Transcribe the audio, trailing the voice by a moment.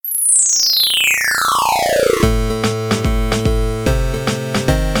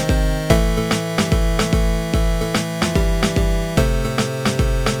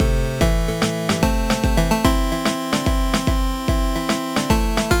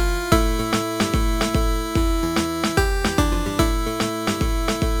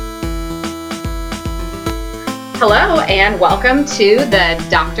Hello and welcome to the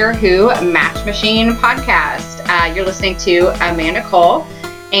Doctor Who Match Machine podcast. You're listening to Amanda Cole,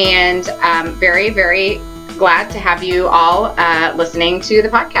 and I'm very, very glad to have you all listening to the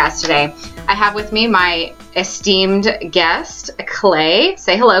podcast today. I have with me my esteemed guest, Clay.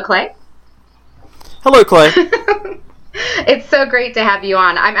 Say hello, Clay. Hello, Clay. It's so great to have you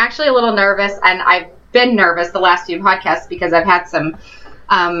on. I'm actually a little nervous, and I've been nervous the last few podcasts because I've had some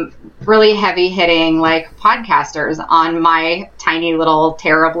really heavy-hitting podcasters on my tiny little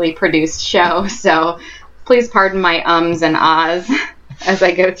terribly produced show. So please pardon my ums and ahs as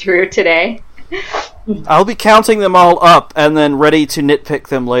I go through today. I'll be counting them all up and then ready to nitpick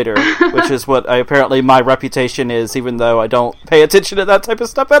them later, which is what apparently my reputation is, even though I don't pay attention to that type of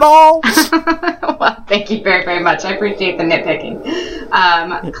stuff at all. Well, thank you very, very much. I appreciate the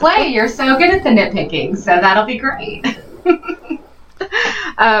nitpicking. Clay, you're so good at the nitpicking, so that'll be great.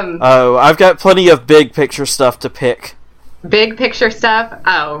 I've got plenty of big picture stuff to pick. Big picture stuff?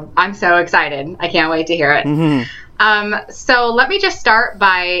 Oh, I'm so excited. I can't wait to hear it. Mm-hmm. So let me just start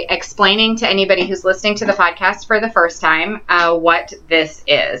by explaining to anybody who's listening to the podcast for the first time what this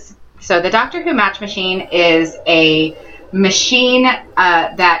is. So the Doctor Who Match Machine is a machine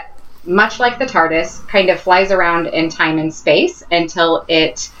that, much like the TARDIS, kind of flies around in time and space until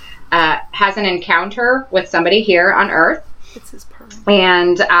it has an encounter with somebody here on Earth. It's his purring.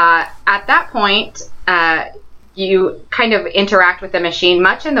 And at that point, you kind of interact with the machine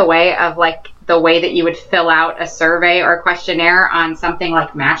much in the way of the way that you would fill out a survey or questionnaire on something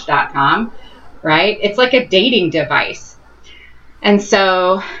like Match.com, right? It's like a dating device. And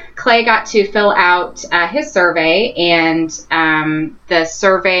so Clay got to fill out his survey, and the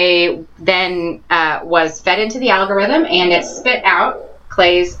survey then was fed into the algorithm, and it spit out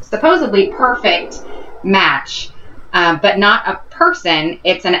Clay's supposedly perfect match. But not a person.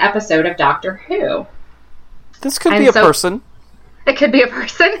 It's an episode of Doctor Who. This could be a person. It could be a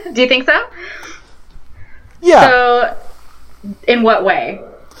person? Do you think so? Yeah. So, in what way?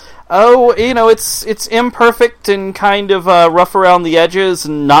 Oh, it's imperfect and kind of rough around the edges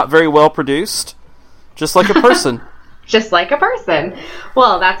and not very well produced. Just like a person. Just like a person.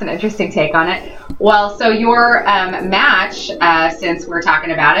 Well, that's an interesting take on it. Well, so your match, since we're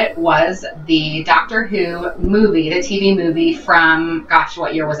talking about it, was the Doctor Who movie, the TV movie from, gosh,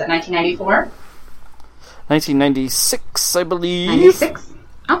 what year was it, 1994? 1996, I believe. 96?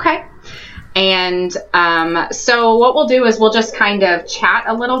 Okay. And so what we'll do is we'll just kind of chat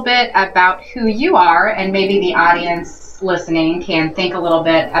a little bit about who you are, and maybe the audience listening can think a little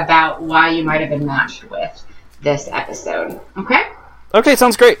bit about why you might have been matched with this episode. Okay? Okay,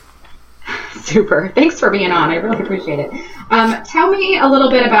 sounds great. Super. Thanks for being on. I really appreciate it. Tell me a little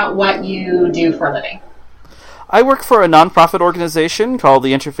bit about what you do for a living. I work for a nonprofit organization called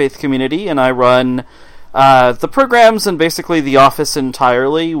the Interfaith Community, and I run the programs and basically the office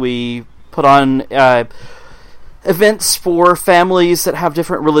entirely. We put on events for families that have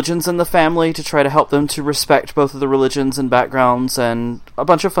different religions in the family to try to help them to respect both of the religions and backgrounds and a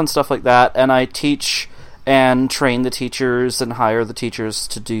bunch of fun stuff like that. And I teach and train the teachers and hire the teachers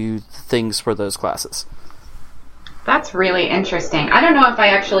to do things for those classes. That's really interesting. I don't know if I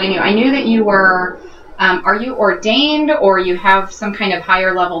actually knew. I knew that you were, are you ordained, or you have some kind of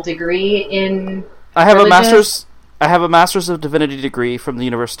higher level degree in religion? I have a master's of divinity degree from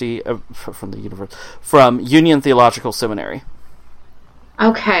the from Union Theological Seminary.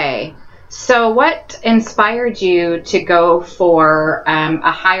 Okay. So what inspired you to go for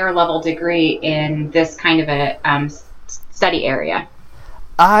a higher level degree in this kind of a study area?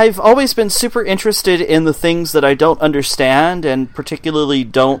 I've always been super interested in the things that I don't understand, and particularly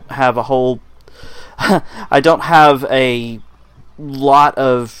don't have a whole... I don't have a lot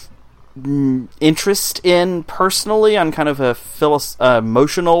of interest in personally on kind of a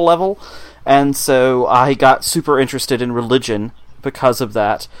emotional level, and so I got super interested in religion because of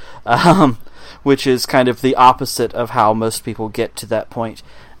that, which is kind of the opposite of how most people get to that point.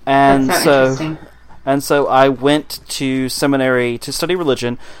 And That's so interesting. And so I went to seminary to study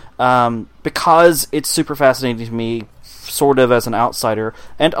religion because it's super fascinating to me, sort of as an outsider.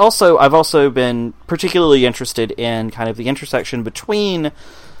 And also, I've also been particularly interested in kind of the intersection between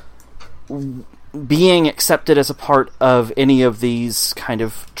being accepted as a part of any of these kind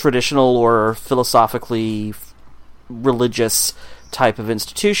of traditional or philosophically religious type of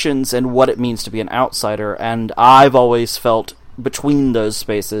institutions and what it means to be an outsider. And I've always felt between those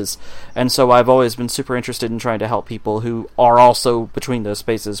spaces, and so I've always been super interested in trying to help people who are also between those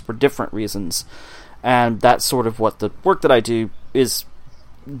spaces for different reasons. And that's sort of what the work that I do is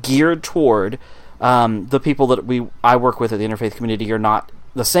geared toward. The people that I work with at the Interfaith Community are not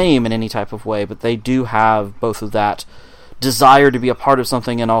the same in any type of way, but they do have both of that desire to be a part of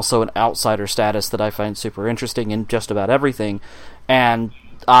something and also an outsider status that I find super interesting in just about everything. And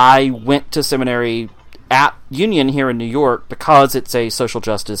I went to seminary at Union here in New York because it's a social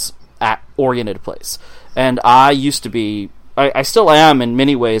justice oriented place. And I used to be, I still am in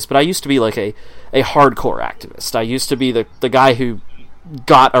many ways, but I used to be like a hardcore activist. I used to be the guy who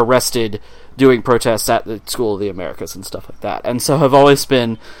got arrested doing protests at the School of the Americas and stuff like that. And so I've always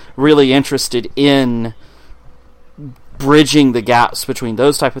been really interested in bridging the gaps between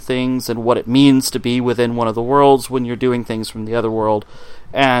those type of things and what it means to be within one of the worlds when you're doing things from the other world.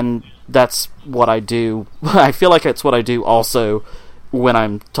 And that's what I do. I feel like it's what I do also when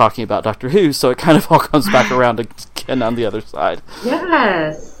I'm talking about Doctor Who, so it kind of all comes back around again on the other side.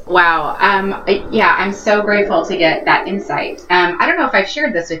 Yes. Wow. Yeah, I'm so grateful to get that insight. I don't know if I've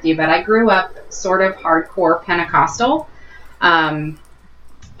shared this with you, but I grew up sort of hardcore Pentecostal. And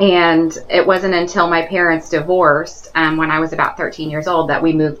it wasn't until my parents divorced when I was about 13 years old that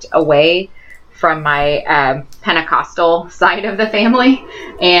we moved away from my Pentecostal side of the family.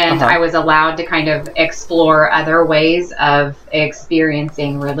 And I was allowed to kind of explore other ways of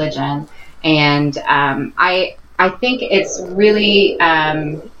experiencing religion. And I think it's really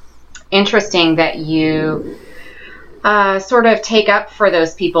interesting that you sort of take up for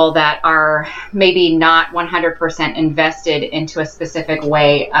those people that are maybe not 100% invested into a specific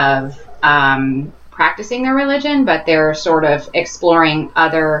way of practicing their religion, but they're sort of exploring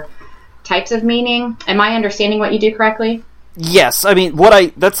other types of meaning. Am I understanding what you do correctly? Yes. I mean,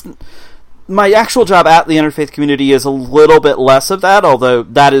 that's my actual job at the interfaith community is a little bit less of that, although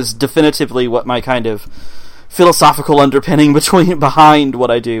that is definitively what my kind of philosophical underpinning behind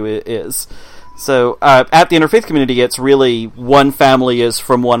what I do is. So, at the interfaith community, it's really one family is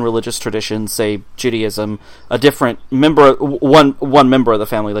from one religious tradition, say Judaism, a different member, one member of the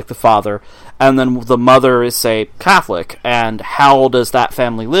family, like the father, and then the mother is, say, Catholic, and how does that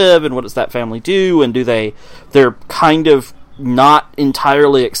family live, and what does that family do, and they're kind of not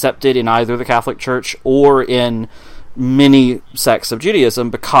entirely accepted in either the Catholic Church or in many sects of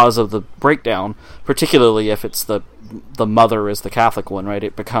Judaism because of the breakdown, particularly if it's the mother is the Catholic one, right?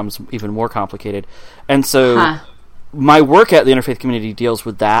 It becomes even more complicated. And so my work at the interfaith community deals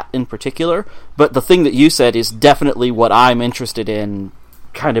with that in particular, but the thing that you said is definitely what I'm interested in,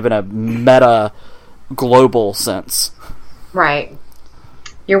 kind of in a meta global sense. Right.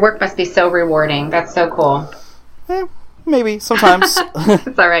 Your work must be so rewarding. That's so cool. Maybe, sometimes.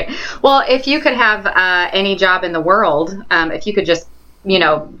 It's all right. Well, if you could have any job in the world, if you could just,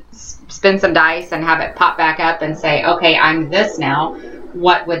 spin some dice and have it pop back up and say, okay, I'm this now,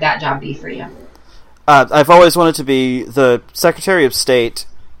 what would that job be for you? I've always wanted to be the Secretary of State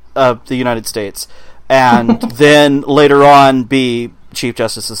of the United States, and then later on be Chief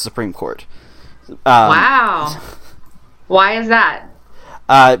Justice of the Supreme Court. Wow. Why is that?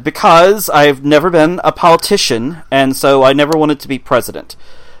 Because I've never been a politician, and so I never wanted to be president.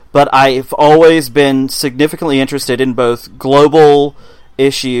 But I've always been significantly interested in both global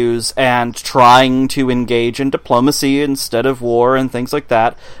issues and trying to engage in diplomacy instead of war and things like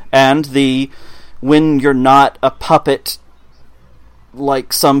that. And when you're not a puppet,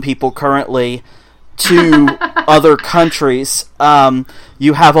 like some people currently, to other countries,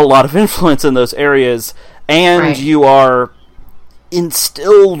 you have a lot of influence in those areas, and you are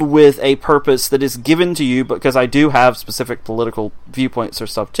instilled with a purpose that is given to you, because I do have specific political viewpoints or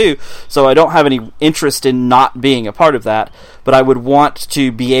stuff too, so I don't have any interest in not being a part of that, but I would want to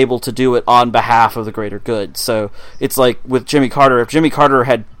be able to do it on behalf of the greater good. So it's like with Jimmy Carter. If Jimmy Carter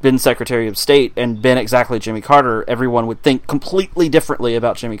had been Secretary of State and been exactly Jimmy Carter, everyone would think completely differently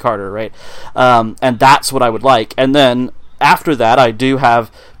about Jimmy Carter, right? And that's what I would like. And then after that, I do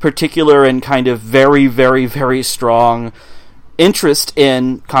have particular and kind of very, very, very strong interest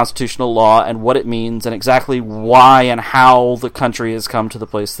in constitutional law and what it means and exactly why and how the country has come to the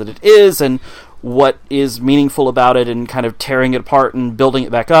place that it is and what is meaningful about it, and kind of tearing it apart and building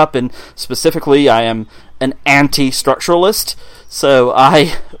it back up. And specifically, I am an anti-structuralist, so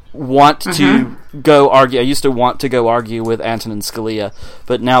I want to go argue. I used to want to go argue with Antonin Scalia,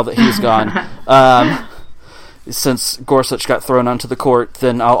 but now that he's gone, since Gorsuch got thrown onto the court,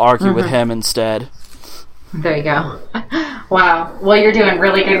 then I'll argue with him instead. There you go. Wow. Well, you're doing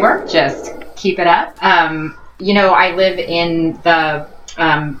really good work. Just keep it up. I live in the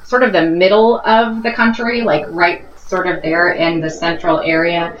sort of the middle of the country, like right sort of there in the central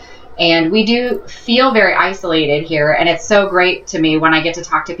area. And we do feel very isolated here. And it's so great to me when I get to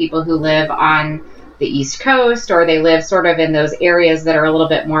talk to people who live on the East Coast, or they live sort of in those areas that are a little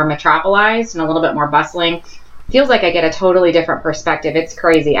bit more metropolized and a little bit more bustling. feels like I get a totally different perspective. It's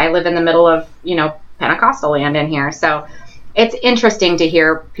crazy. I live in the middle of, Pentecostal land in here. So it's interesting to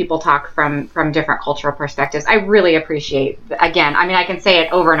hear people talk from different cultural perspectives. I really appreciate, again, I mean, I can say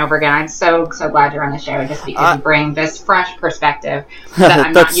it over and over again. I'm so glad you're on the show, just because you bring this fresh perspective that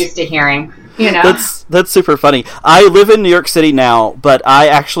I'm not used to hearing. That's super funny. I live in New York City now, but I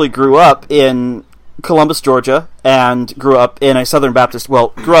actually grew up in Columbus, Georgia, and grew up in a Southern Baptist,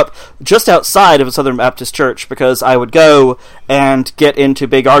 grew up just outside of a Southern Baptist church, because I would go and get into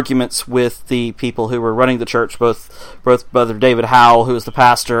big arguments with the people who were running the church, both Brother David Howell, who was the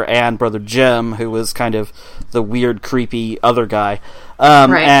pastor, and Brother Jim, who was kind of the weird, creepy other guy.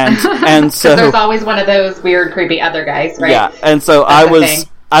 Right. And so there's always one of those weird, creepy other guys, right? Yeah, and so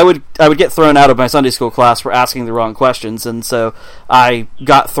I would get thrown out of my Sunday school class for asking the wrong questions, and so I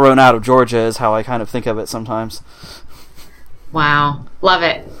got thrown out of Georgia is how I kind of think of it sometimes. Wow. Love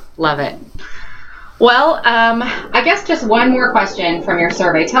it. Well, I guess just one more question from your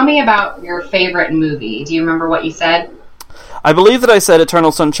survey. Tell me about your favorite movie. Do you remember what you said? I believe that I said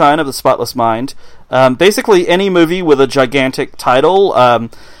Eternal Sunshine of the Spotless Mind. Basically, any movie with a gigantic title.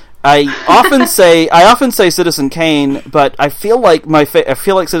 I often say Citizen Kane, but I feel like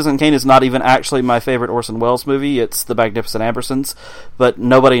Citizen Kane is not even actually my favorite Orson Welles movie. It's The Magnificent Ambersons, but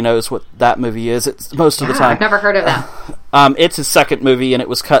nobody knows what that movie is. It's most of the time. I've never heard of that. It's his second movie, and it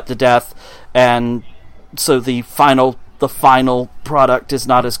was cut to death, and so the final product is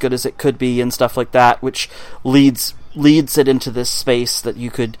not as good as it could be, and stuff like that, which leads it into this space that you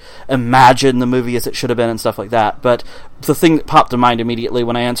could imagine the movie as it should have been and stuff like that. But the thing that popped to mind immediately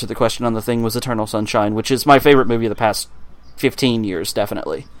when I answered the question on the thing was Eternal Sunshine, which is my favorite movie of the past 15 years,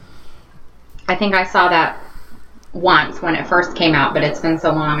 definitely. I think I saw that once when it first came out, but it's been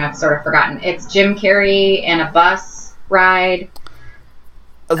so long I've sort of forgotten. It's Jim Carrey in a bus ride.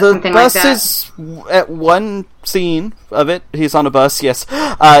 The bus is at one scene of it. He's on a bus, yes.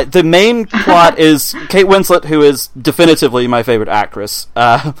 The main plot is Kate Winslet, who is definitively my favorite actress,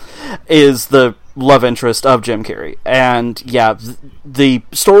 is the love interest of Jim Carrey. And, yeah, the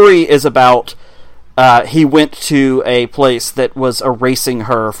story is about he went to a place that was erasing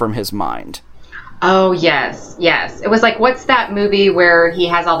her from his mind. Oh, yes. It was like, what's that movie where he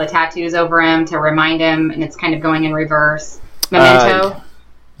has all the tattoos over him to remind him, and it's kind of going in reverse? Memento?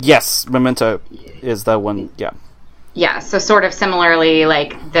 Yes, Memento is the one, yeah. Yeah, so sort of similarly,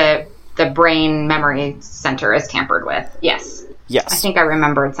 like, the brain memory center is tampered with. Yes. I think I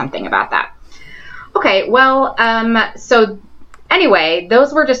remembered something about that. Okay, well, so anyway,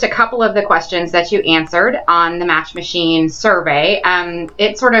 those were just a couple of the questions that you answered on the Match Machine survey.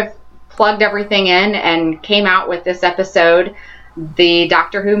 It sort of plugged everything in and came out with this episode, the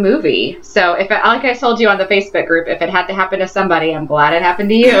Doctor Who movie. So like I told you on the Facebook group, if it had to happen to somebody, I'm glad it happened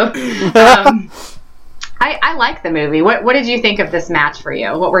to you. I like the movie. What did you think of this match for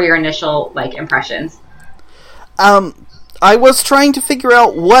you? What were your initial impressions? I was trying to figure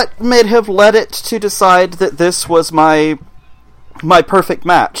out what may have led it to decide that this was my perfect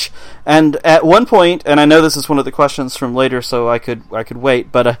match. And at one point, and I know this is one of the questions from later, so I could wait,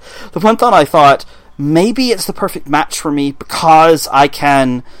 but the one thought I thought, maybe it's the perfect match for me because I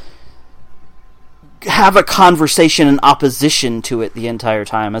can have a conversation in opposition to it the entire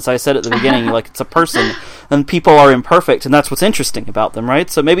time. As I said at the beginning, like, it's a person, and people are imperfect, and that's what's interesting about them, right?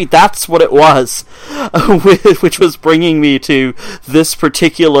 So maybe that's what it was, which was bringing me to this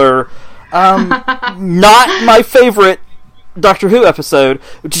particular, not my favorite Doctor Who episode,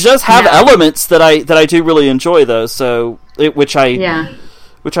 which does have elements that I do really enjoy, though. So which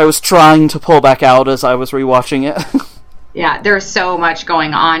I was trying to pull back out as I was rewatching it. Yeah, there's so much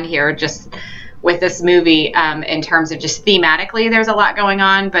going on here, just with this movie, in terms of just thematically, there's a lot going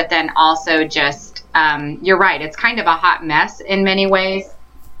on, but then also just, you're right, it's kind of a hot mess in many ways.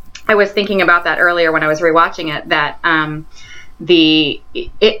 I was thinking about that earlier when I was rewatching it, that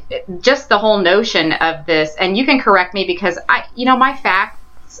just the whole notion of this, and you can correct me because my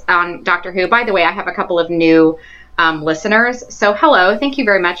facts on Doctor Who, by the way, I have a couple of new listeners, so hello, thank you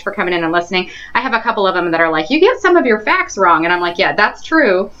very much for coming in and listening. I have a couple of them that are like, you get some of your facts wrong, and I'm like, yeah, that's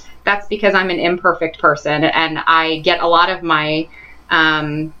true. That's because I'm an imperfect person, and I get a lot of my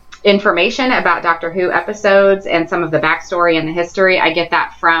information about Doctor Who episodes and some of the backstory and the history. I get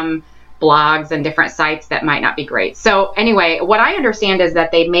that from blogs and different sites that might not be great. So anyway, what I understand is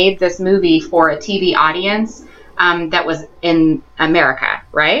that they made this movie for a TV audience that was in America,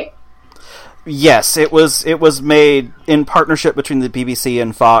 right? Yes, it was made in partnership between the BBC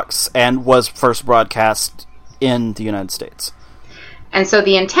and Fox and was first broadcast in the United States. And so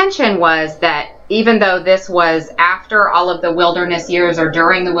the intention was that even though this was after all of the wilderness years or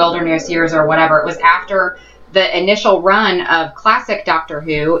during the wilderness years or whatever, it was after the initial run of classic Doctor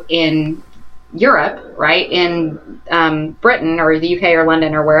Who in Europe, right, in Britain or the UK or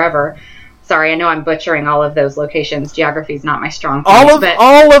London or wherever. Sorry, I know I'm butchering all of those locations. Geography is not my strong point.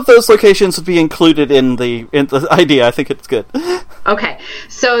 All of those locations would be included in the idea. I think it's good. Okay,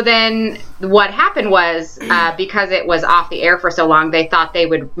 so then what happened was, because it was off the air for so long, they thought they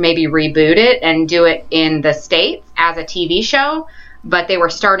would maybe reboot it and do it in the States as a TV show, but they were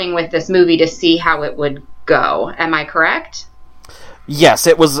starting with this movie to see how it would go. Am I correct? Yes,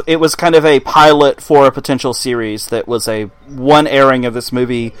 it was kind of a pilot for a potential series that was a one airing of this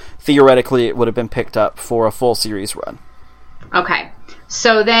movie. Theoretically, it would have been picked up for a full series run. Okay.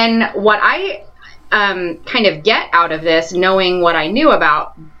 So then what I kind of get out of this, knowing what I knew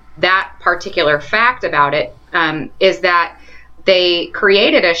about that particular fact about it, is that they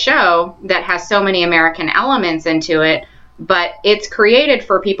created a show that has so many American elements into it, but it's created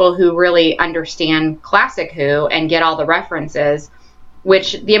for people who really understand classic Who and get all the references,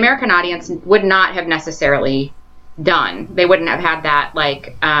 which the American audience would not have necessarily done. They wouldn't have had that,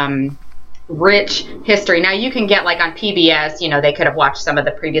 like, rich history. Now, you can get, like, on PBS, you know, they could have watched some of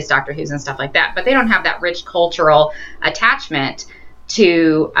the previous Doctor Who's and stuff like that, but they don't have that rich cultural attachment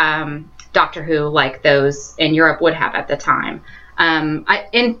to Doctor Who like those in Europe would have at the time. And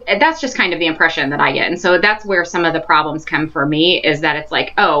that's just kind of the impression that I get. And so that's where some of the problems come for me, is that it's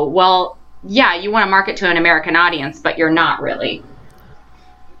like, oh, well, yeah, you want to market to an American audience, but you're not really.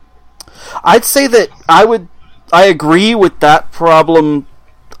 I'd say that I agree with that problem,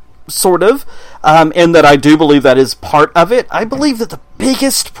 sort of, in that I do believe that is part of it. I believe that the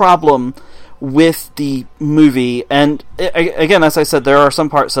biggest problem with the movie, and again, as I said, there are some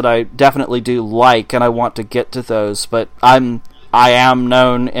parts that I definitely do like, and I want to get to those, but I am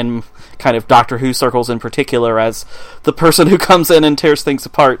known in kind of Doctor Who circles in particular as the person who comes in and tears things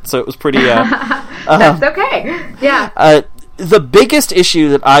apart, so it was pretty... That's okay, yeah. The biggest issue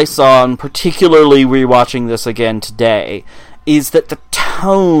that I saw, and particularly rewatching this again today, is that the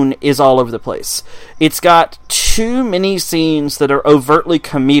tone is all over the place. It's got too many scenes that are overtly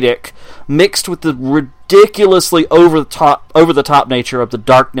comedic, mixed with the ridiculously over the top nature of the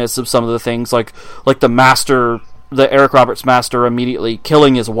darkness of some of the things, like the Master, the Eric Roberts Master immediately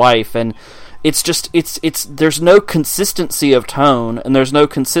killing his wife, and it's just it's there's no consistency of tone, and there's no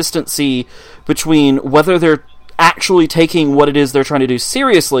consistency between whether they're actually taking what it is they're trying to do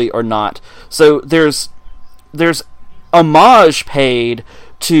seriously or not. So there's homage paid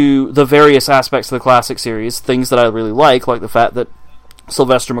to the various aspects of the classic series, things that I really like the fact that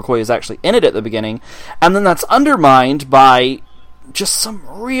Sylvester McCoy is actually in it at the beginning, and then that's undermined by just some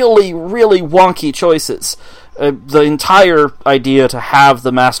really, really wonky choices. The entire idea to have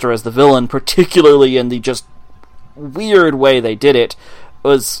the Master as the villain, particularly in the just weird way they did it,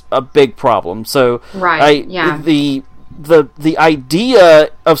 was a big problem. So the idea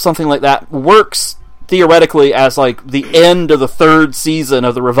of something like that works theoretically as like the end of the third season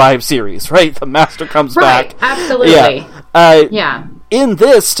of the revived series, right? The Master comes back. Absolutely. Yeah. In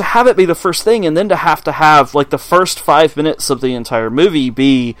this, to have it be the first thing, and then to have like the first 5 minutes of the entire movie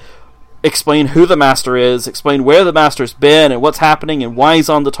be explain who the Master is, explain where the Master's been, and what's happening, and why he's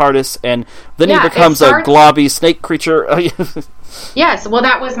on the TARDIS, and then he becomes a globby snake creature. Yes, well,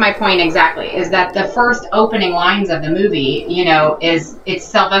 that was my point exactly, is that the first opening lines of the movie, you know, it's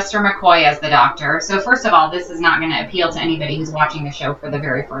Sylvester McCoy as the Doctor. So first of all, this is not going to appeal to anybody who's watching the show for the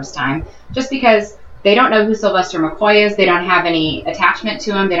very first time, just because they don't know who Sylvester McCoy is, they don't have any attachment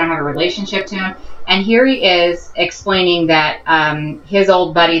to him, they don't have a relationship to him, and here he is explaining that his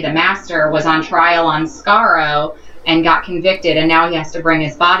old buddy, the Master, was on trial on Skaro and got convicted, and now he has to bring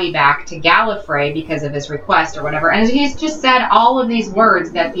his body back to Gallifrey because of his request or whatever. And he's just said all of these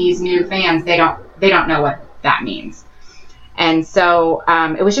words that these new fans, they don't know what that means. And so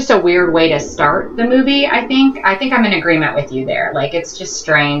it was just a weird way to start the movie, I think. I think I'm in agreement with you there. Like, it's just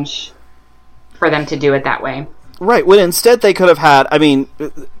strange for them to do it that way. Right, when instead they could have had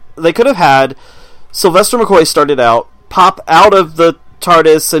Sylvester McCoy started out, pop out of the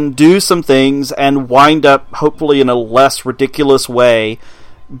TARDIS and do some things, and wind up, hopefully in a less ridiculous way,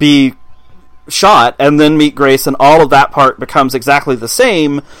 be shot, and then meet Grace, and all of that part becomes exactly the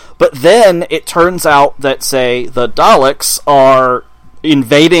same, but then it turns out that, say, the Daleks are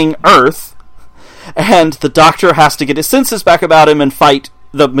invading Earth, and the Doctor has to get his senses back about him and fight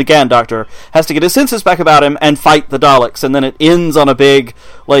the McGann Doctor has to get his senses back about him and fight the Daleks, and then it ends on a big,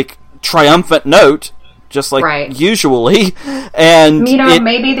 like, triumphant note, just like usually, and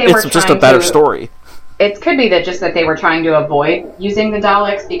maybe it's just a better story. It could be that they were trying to avoid using the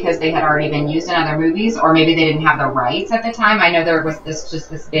Daleks because they had already been used in other movies, or maybe they didn't have the rights at the time. I know there was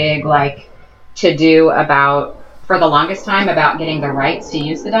this big, like, to do about, for the longest time, about getting the rights to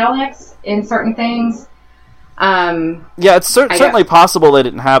use the Daleks in certain things. Yeah, it's certainly possible they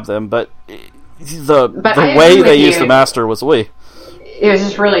didn't have them, but the way they used the Master was It was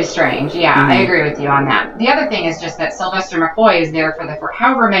just really strange. Yeah, I agree with you on that. The other thing is just that Sylvester McCoy is there for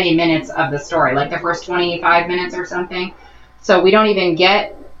however many minutes of the story, like the first 25 minutes or something. So we don't even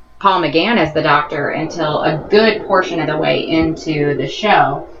get Paul McGann as the Doctor until a good portion of the way into the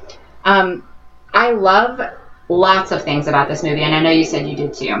show. I love lots of things about this movie, and I know you said you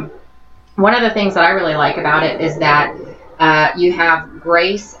did too. One of the things that I really like about it is that you have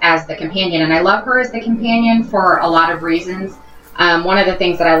Grace as the companion, and I love her as the companion for a lot of reasons. One of the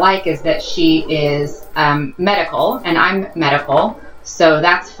things that I like is that she is medical, and I'm medical, so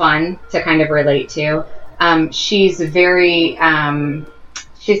that's fun to kind of relate to. She's very,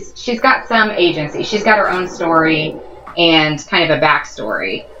 she's got some agency. She's got her own story and kind of a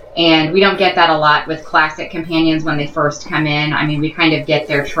backstory. And we don't get that a lot with classic companions when they first come in. I mean, we kind of get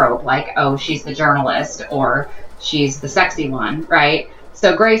their trope, like, oh, she's the journalist, or she's the sexy one, right?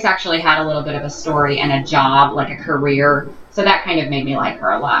 So Grace actually had a little bit of a story and a job, like a career. So that kind of made me like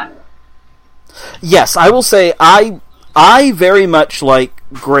her a lot. Yes, I will say I very much like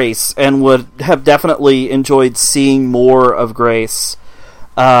Grace and would have definitely enjoyed seeing more of Grace.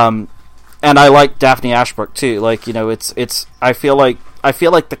 And I like Daphne Ashbrook too. Like, you know, it's I feel like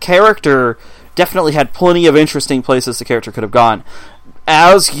the character definitely had plenty of interesting places the character could have gone.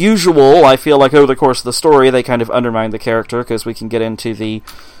 As usual, I feel like over the course of the story, they kind of undermined the character, because we can get into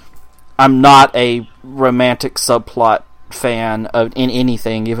I'm not a romantic subplot fan in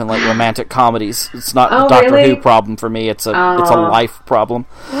anything, even like romantic comedies. It's not a Doctor Who problem for me. It's a life problem.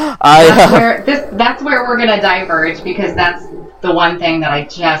 That's where we're gonna diverge, because that's the one thing that I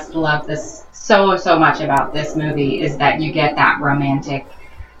just love this so much about this movie, is that you get that romantic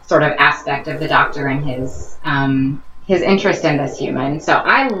sort of aspect of the Doctor and his interest in this human. So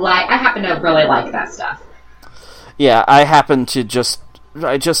I happen to really like that stuff. Yeah, I happen to just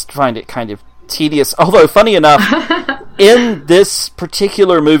find it kind of tedious. Although, funny enough, in this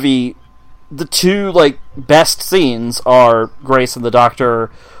particular movie, the two best scenes are Grace and the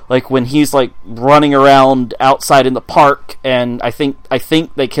Doctor, when he's running around outside in the park, and I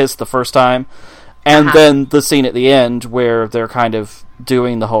think they kiss the first time, and then the scene at the end where they're kind of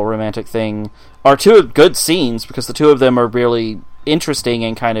doing the whole romantic thing are two good scenes, because the two of them are really interesting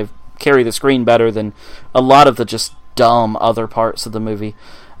and kind of carry the screen better than a lot of the just dumb other parts of the movie.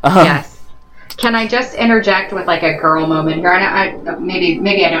 Yes. Can I just interject with a girl moment here? And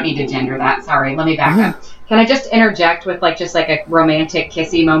maybe I don't need to gender that. Sorry, let me back up. Can I just interject with just a romantic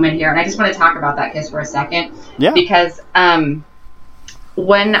kissy moment here? And I just want to talk about that kiss for a second. Yeah. Because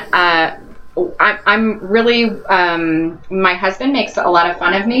when I'm really my husband makes a lot of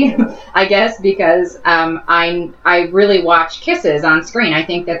fun of me, I guess, because I really watch kisses on screen. I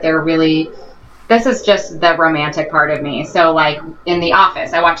think that they're really. This is just the romantic part of me. So, in The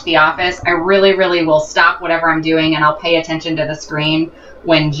Office, I watch The Office. I really, really will stop whatever I'm doing, and I'll pay attention to the screen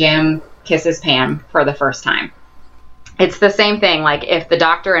when Jim kisses Pam for the first time. It's the same thing. If the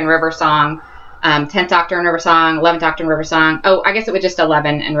Doctor and River Song, 10th Doctor and River Song, 11th Doctor and River Song. Oh, I guess it was just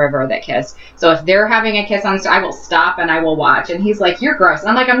 11 and River that kissed. So if they're having a kiss on, I will stop and I will watch. And he's like, "You're gross." And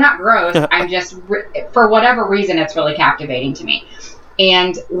I'm like, "I'm not gross. I'm just, for whatever reason, it's really captivating to me."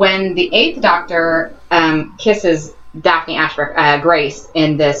 And when the 8th Doctor kisses Daphne Ashbrook, Grace,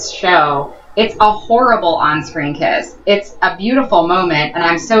 in this show, it's a horrible on-screen kiss. It's a beautiful moment, and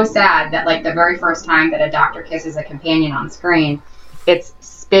I'm so sad that, the very first time that a Doctor kisses a companion on screen, it's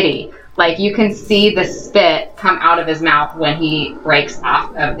spitty. You can see the spit come out of his mouth when he breaks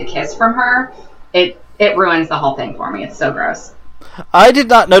off of the kiss from her. It ruins the whole thing for me. It's so gross. I did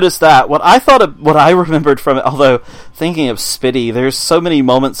not notice that. What I remembered from it, although thinking of spitty, there's so many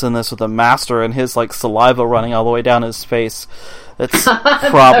moments in this with the Master and his saliva running all the way down his face. It's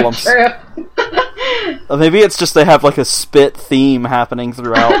problems. So true. Maybe it's just they have a spit theme happening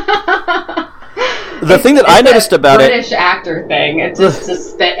throughout. The thing that I noticed about British actor thing. It's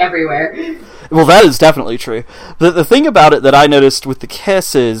just spit everywhere. Well, that is definitely true. The thing about it that I noticed with the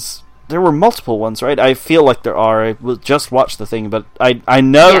kiss is there were multiple ones, right? I feel like there are. I just watched the thing, but I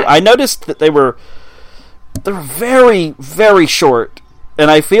noticed that they were very, very short,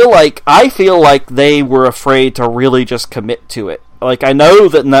 and I feel like they were afraid to really just commit to it. I know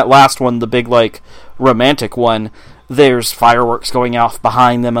that in that last one, the big romantic one, there's fireworks going off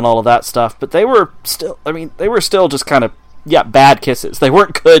behind them and all of that stuff, but they were still just kind of bad kisses. They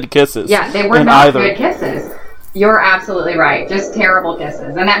weren't good kisses. Yeah, they were not good kisses. You're absolutely right. Just terrible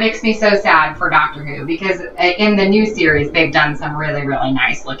kisses. And that makes me so sad for Doctor Who, because in the new series, they've done some really, really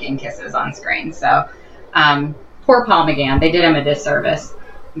nice looking kisses on screen. So, poor Paul McGann. They did him a disservice.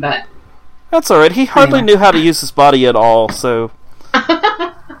 But that's alright. He hardly knew how to use his body at all, so...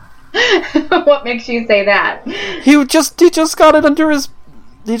 What makes you say that? He just got it under his...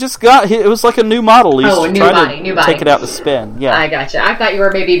 it was like a new model. He's trying to take it out to spin. Yeah, I gotcha. I thought you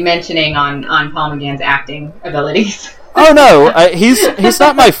were maybe mentioning on Paul McGann's acting abilities. Oh no, he's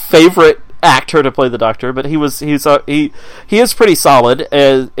not my favorite actor to play the Doctor, but he is pretty solid,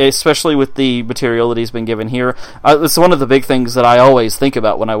 especially with the material that he's been given here. It's one of the big things that I always think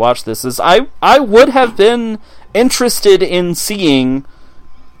about when I watch this. Is I would have been interested in seeing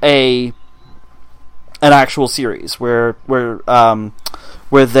an actual series where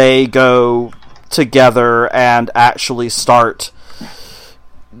they go together and actually start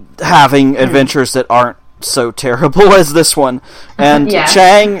having adventures that aren't so terrible as this one. And yeah.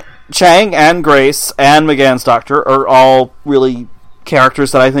 Chang and Grace and McGann's Doctor are all really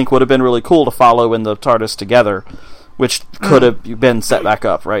characters that I think would have been really cool to follow in the TARDIS together, which could have been set back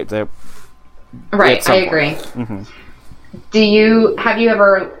up, right? Right, I agree. Mm-hmm. Have you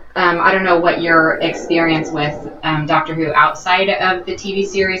ever... I don't know what your experience with Doctor Who outside of the TV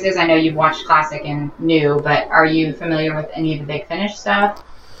series is. I know you've watched classic and new, but are you familiar with any of the Big Finish stuff?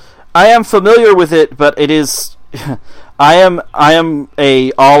 I am familiar with it, but it is... I am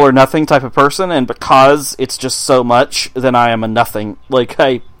a all or nothing type of person, and because it's just so much, then I am a nothing. Like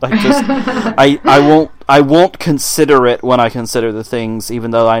I won't consider it when I consider the things,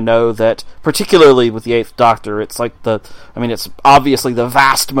 even though I know that, particularly with the Eighth Doctor, it's like it's obviously the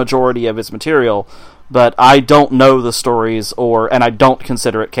vast majority of its material, but I don't know the stories, and I don't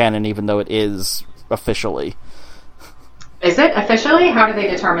consider it canon, even though it is officially. Is it officially? How do they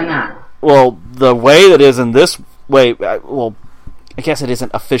determine that? Well, the way that is in this way, I guess it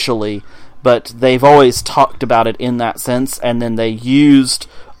isn't officially, but they've always talked about it in that sense, and then they used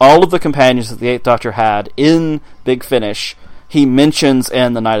all of the companions that the Eighth Doctor had in Big Finish. He mentions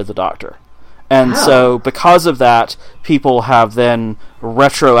in The Night of the Doctor. And so, because of that, people have then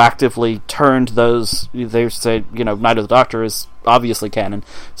retroactively turned those... They say, Night of the Doctor is obviously canon.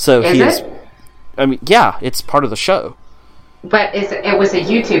 So it? Yeah, it's part of the show. But it was a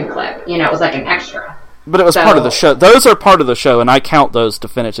YouTube clip. It was like an extra. But it was part of the show. Those are part of the show, and I count those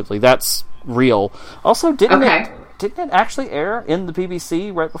definitively. That's real. Also, didn't it actually air in the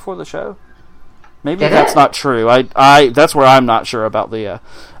BBC right before the show? Maybe that's not true. I that's where I'm not sure about the...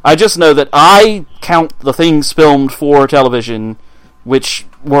 I just know that I count the things filmed for television, which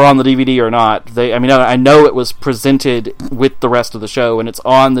were on the DVD or not. I know it was presented with the rest of the show, and it's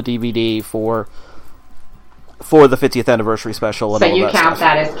on the DVD for the 50th anniversary special. And so you count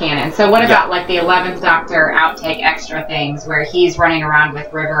that as canon. So what about like the 11th Doctor outtake extra things where he's running around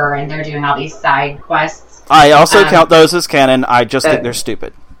with River and they're doing all these side quests? I also count those as canon. I just think they're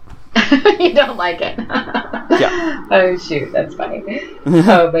stupid. You don't like it? Yeah. Oh shoot, that's funny.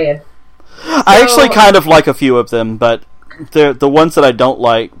 Oh man. I actually kind of like a few of them, but the ones that I don't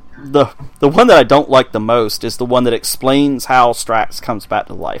like, the one that I don't like the most is the one that explains how Strax comes back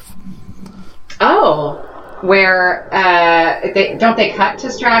to life. Oh. Where they cut to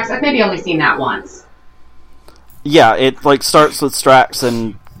Strax? I've maybe only seen that once. Yeah, it starts with Strax,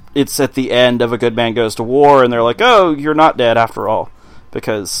 and it's at the end of A Good Man Goes to War, and they're like, "Oh, you're not dead after all,"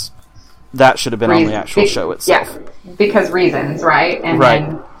 because that should have been on the actual show itself. Yeah, because reasons, right? And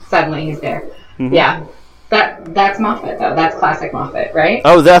then suddenly he's there. Mm-hmm. Yeah, that's Moffat though. That's classic Moffat, right?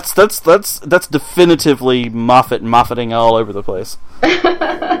 Oh, that's definitively Moffating all over the place.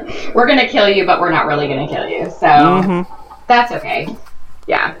 We're going to kill you, but we're not really going to kill you. So that's okay.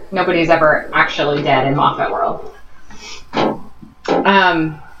 Yeah, nobody's ever actually dead in Moffat world.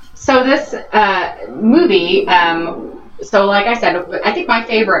 So this movie, so like I said, I think my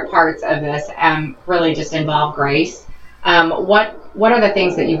favorite parts of this really just involve Grace. What are the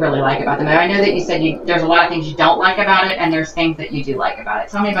things that you really like about the movie? I know that you said there's a lot of things you don't like about it, and there's things that you do like about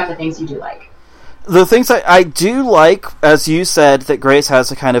it. Tell me about the things you do like. The things I do like, as you said, that Grace has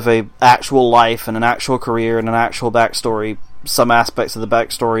a kind of a actual life and an actual career and an actual backstory. Some aspects of the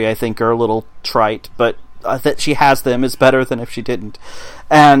backstory I think are a little trite, but that she has them is better than if she didn't.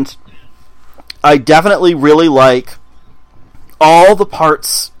 And I definitely really like all the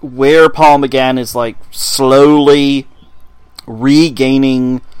parts where Paul McGann is slowly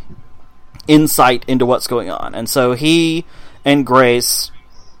regaining insight into what's going on. And so he and Grace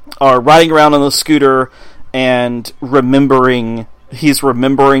are riding around on the scooter and he's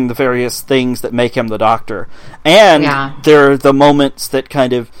remembering the various things that make him the Doctor. And there are the moments that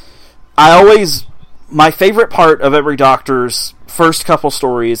kind of... I always my favorite part of every Doctor's first couple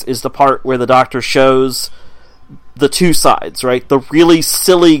stories is the part where the Doctor shows the two sides, right? The really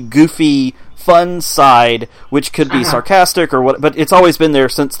silly, goofy, fun side, which could be sarcastic or what, but it's always been there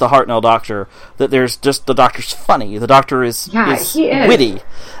since the Hartnell Doctor, that there's just, the Doctor's funny, the Doctor is witty,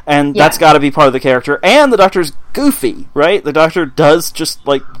 and that's got to be part of the character, and the Doctor's goofy, right? The Doctor does just,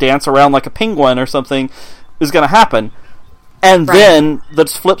 like, dance around like a penguin or something is going to happen. And then the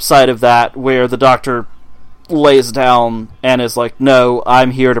flip side of that, where the Doctor lays down and is like, no, I'm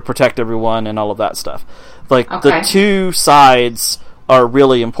here to protect everyone and all of that stuff. Like, the two sides are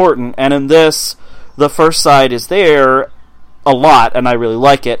really important, and in this, the first side is there a lot, and I really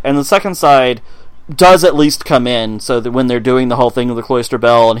like it, and the second side does at least come in, so that when they're doing the whole thing with the cloister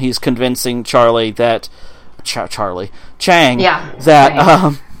bell, and he's convincing Chang, that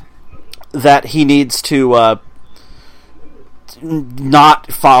that he needs to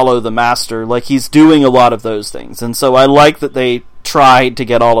not follow the Master, like, he's doing a lot of those things, and so I like that they tried to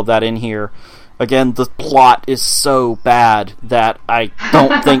get all of that in here. Again, the plot is so bad that I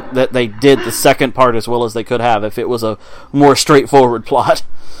don't think that they did the second part as well as they could have if it was a more straightforward plot.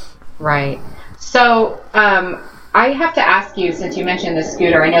 Right. So, I have to ask you, since you mentioned the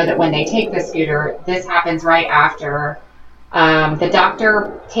scooter, I know that when they take the scooter, this happens right after the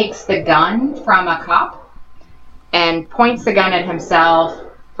Doctor takes the gun from a cop and points the gun at himself.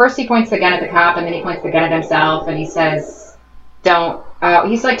 First he points the gun at the cop, and then he points the gun at himself, and he says, don't...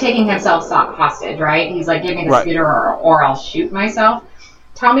 he's like taking himself hostage, right? He's like, give me the scooter or I'll shoot myself.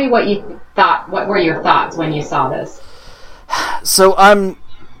 Tell me what you thought. What were your thoughts when you saw this? So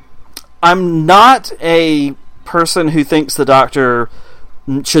I'm not a person who thinks the Doctor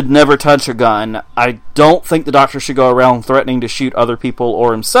should never touch a gun. I don't think the Doctor should go around threatening to shoot other people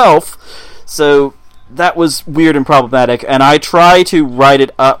or himself. So that was weird and problematic, and I try to write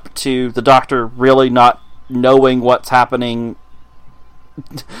it up to the Doctor really not knowing what's happening,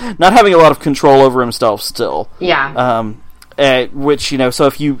 not having a lot of control over himself still. Yeah. Which, you know, so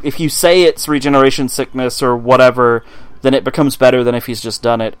if you say it's regeneration sickness or whatever, then it becomes better than if he's just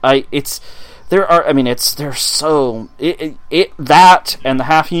done it. That and the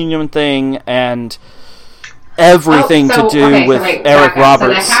half-human thing and everything to do with Eric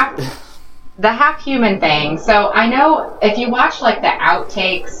Roberts. So the half-human thing. So I know if you watch, like, the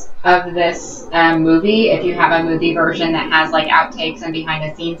outtakes of this movie, if you have a movie version that has, like, outtakes and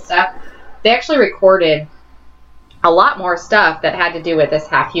behind-the-scenes stuff, they actually recorded a lot more stuff that had to do with this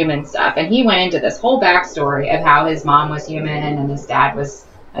half-human stuff. And he went into this whole backstory of how his mom was human and his dad was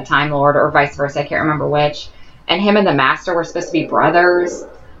a Time Lord, or vice versa, I can't remember which. And him and the Master were supposed to be brothers.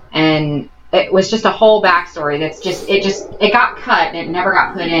 And it was just a whole backstory it got cut and it never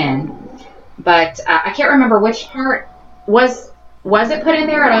got put in. But I can't remember which part was it put in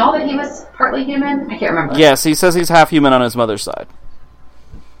there at all that he was partly human? I can't remember. Yes, he says he's half human on his mother's side.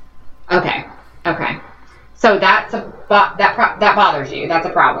 Okay. So that bothers you. That's a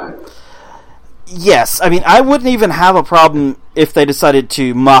problem. Yes, I mean, I wouldn't even have a problem if they decided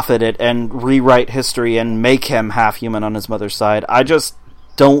to Moffat it and rewrite history and make him half human on his mother's side. I just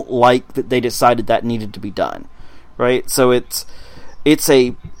don't like that they decided that needed to be done, right? So it's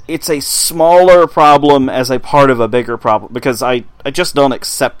a smaller problem as a part of a bigger problem, because I just don't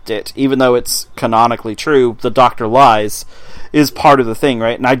accept it, even though it's canonically true. The Doctor lies is part of the thing,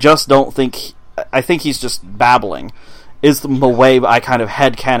 right? And I just don't think... I think he's just babbling, is the way I kind of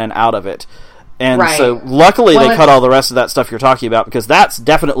headcanon out of it. And so, luckily, they cut all the rest of that stuff you're talking about, because that's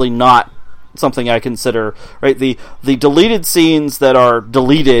definitely not something I consider, right? The deleted scenes that are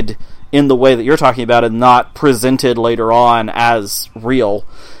deleted in the way that you're talking about and not presented later on as real,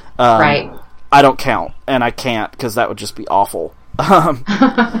 I don't count, and I can't, because that would just be awful. So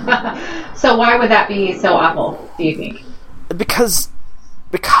why would that be so awful, do you think?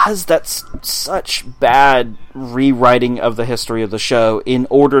 Because that's such bad rewriting of the history of the show in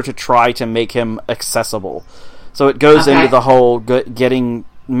order to try to make him accessible. So it goes into the whole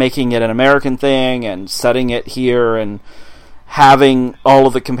making it an American thing and setting it here and having all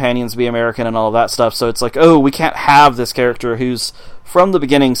of the companions be American and all of that stuff. So it's like, oh, we can't have this character who's from the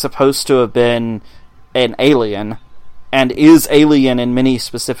beginning supposed to have been an alien and is alien in many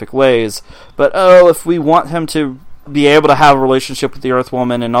specific ways. But, if we want him to be able to have a relationship with the Earth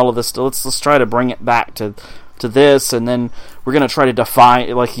Woman and all of this, let's try to bring it back to this, and then we're going to try to define,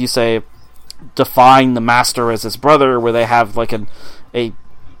 like you say, define the Master as his brother, where they have like a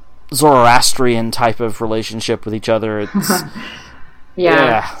Zoroastrian type of relationship with each other. It's,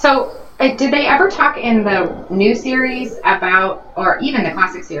 yeah. So, did they ever talk in the new series about, or even the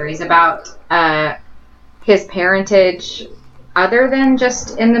classic series, about his parentage other than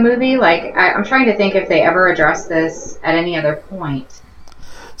just in the movie? Like, I'm trying to think if they ever addressed this at any other point.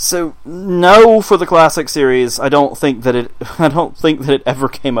 So, no, for the classic series, I don't think that it ever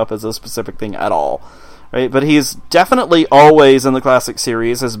came up as a specific thing at all. Right? But he's definitely always in the classic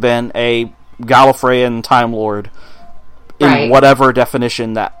series has been a Gallifreyan Time Lord in whatever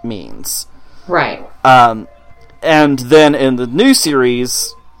definition that means. Right. And then in the new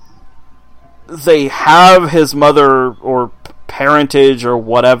series, they have his mother or parentage or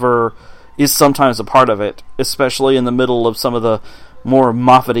whatever is sometimes a part of it, especially in the middle of some of the more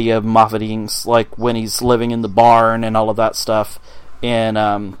Moffat-y of Moffat-ings, like when he's living in the barn and all of that stuff in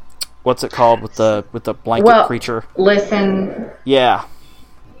what's it called with the blanket creature? Listen. Yeah.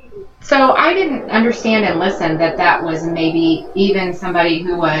 So I didn't understand and listen that was maybe even somebody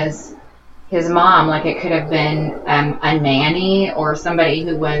who was his mom, like it could have been a nanny or somebody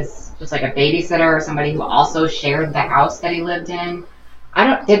who was just like a babysitter or somebody who also shared the house that he lived in.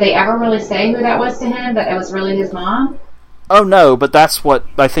 Did they ever really say who that was to him, that it was really his mom? Oh no, but that's what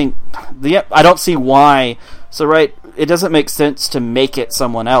I think. I don't see why. So it doesn't make sense to make it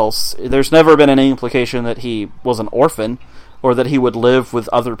someone else. There's never been any implication that he was an orphan or that he would live with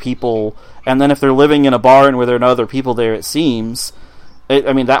other people. And then if they're living in a barn where there are no other people there, it seems.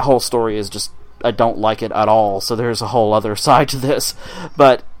 That whole story is just, I don't like it at all. So there's a whole other side to this.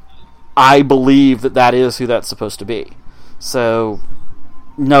 But I believe that is who that's supposed to be. So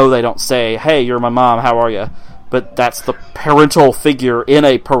no, they don't say, hey, you're my mom, how are you? But that's the parental figure in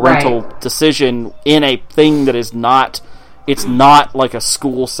a parental decision in a thing that is not, it's not like a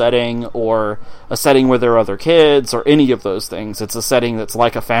school setting or a setting where there are other kids or any of those things. It's a setting that's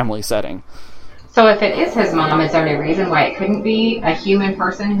like a family setting. So if it is his mom, is there any reason why it couldn't be a human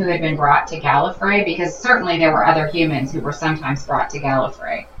person who had been brought to Gallifrey? Because certainly there were other humans who were sometimes brought to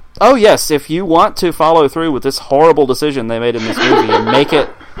Gallifrey. Oh yes, if you want to follow through with this horrible decision they made in this movie and make it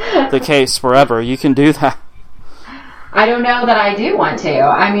the case forever, you can do that. I don't know that I do want to.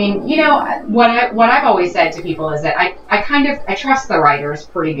 I mean, what I've always said to people is that I trust the writers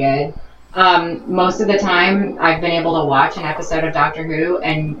pretty good. Most of the time, I've been able to watch an episode of Doctor Who,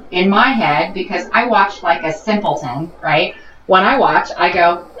 and in my head, because I watch like a simpleton, right? When I watch, I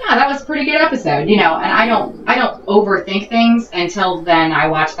go, yeah, that was a pretty good episode, and I don't overthink things until then I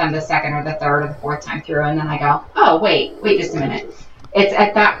watch them the second or the third or the fourth time through, and then I go, oh, wait just a minute. It's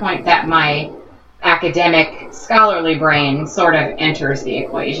at that point that my academic, scholarly brain sort of enters the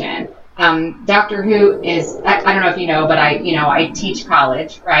equation. Doctor Who is, I don't know if you know, but I teach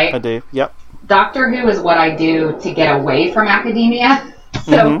college, right? I do, yep. Doctor Who is what I do to get away from academia.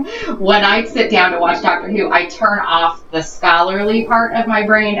 So when I sit down to watch Doctor Who, I turn off the scholarly part of my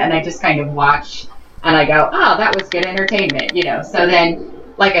brain and I just kind of watch and I go, oh, that was good entertainment, So then,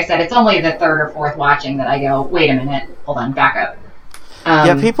 like I said, it's only the third or fourth watching that I go, wait a minute, hold on, back up.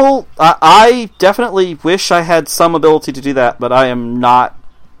 People, I definitely wish I had some ability to do that, but I am not,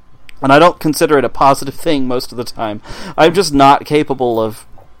 and I don't consider it a positive thing most of the time. I'm just not capable of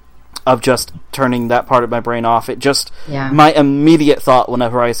just turning that part of my brain off. It just, my immediate thought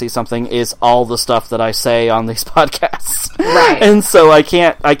whenever I see something is all the stuff that I say on these podcasts. Right. And so I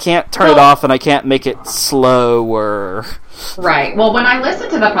can't turn it off and I can't make it slower. Right. Well, when I listen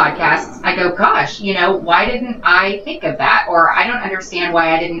to the podcasts, I go, gosh, why didn't I think of that? Or I don't understand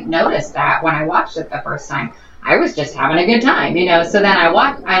why I didn't notice that when I watched it the first time. I was just having a good time, So then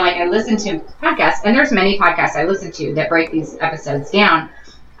I listen to podcasts, and there's many podcasts I listen to that break these episodes down.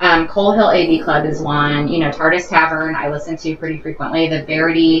 Coal Hill AV Club is one, TARDIS Tavern I listen to pretty frequently. The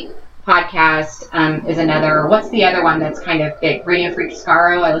Verity podcast is another. What's the other one that's kind of big? Radio Freak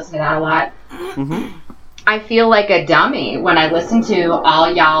Scaro, I listen to that a lot. Mm-hmm. I feel like a dummy when I listen to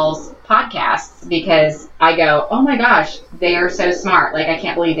all y'all's podcasts because I go, oh my gosh, they are so smart. Like, I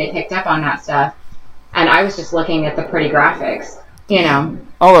can't believe they picked up on that stuff. And I was just looking at the pretty graphics,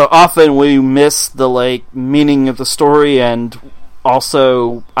 Although often we miss the, meaning of the story, and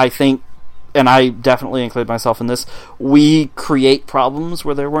also, I think, and I definitely include myself in this, we create problems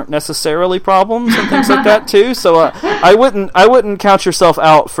where there weren't necessarily problems and things like that too. So I wouldn't count yourself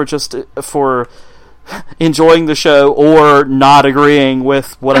out for enjoying the show or not agreeing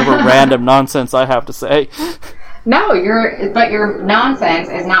with whatever random nonsense I have to say. No, your nonsense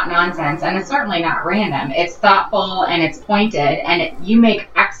is not nonsense, and it's certainly not random. It's thoughtful and it's pointed, and you make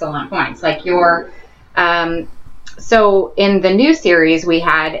excellent points. Like so in the new series, we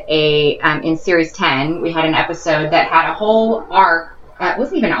had in series 10, we had an episode that had a whole arc. It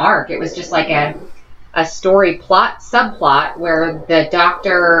wasn't even an arc. It was just like a story subplot where the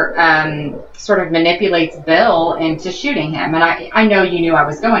Doctor sort of manipulates Bill into shooting him. And I know you knew I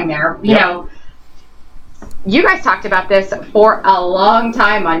was going there. You know, you guys talked about this for a long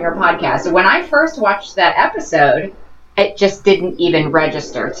time on your podcast. When I first watched that episode, it just didn't even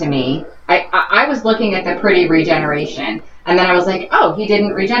register to me. I was looking at the pretty regeneration, and then I was like, oh, he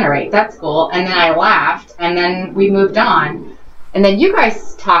didn't regenerate. That's cool. And then I laughed, and then we moved on. And then you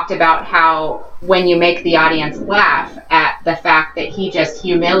guys talked about how when you make the audience laugh at the fact that he just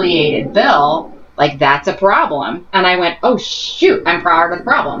humiliated Bill, like, that's a problem. And I went, oh, shoot, I'm part of the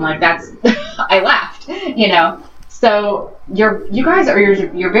problem. Like, that's, I laughed, you know. So you guys are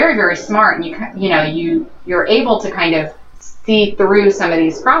very, very smart, and you're able to kind of see through some of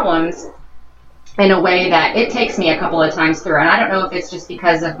these problems in a way that it takes me a couple of times through. And I don't know if it's just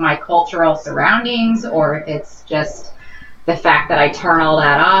because of my cultural surroundings, or if it's just the fact that I turn all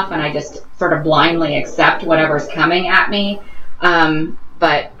that off and I just sort of blindly accept whatever's coming at me.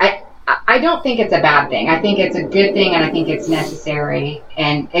 But I don't think it's a bad thing. I think it's a good thing, and I think it's necessary.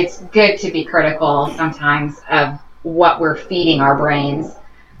 And it's good to be critical sometimes of what we're feeding our brains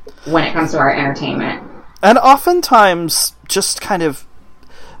when it comes to our entertainment. And oftentimes, just kind of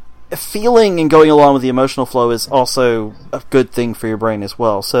feeling and going along with the emotional flow is also a good thing for your brain as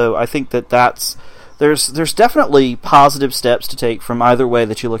well. So I think there's definitely positive steps to take from either way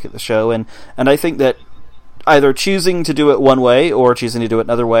that you look at the show, and I think that either choosing to do it one way or choosing to do it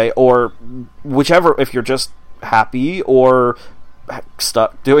another way, or whichever, if you're just happy or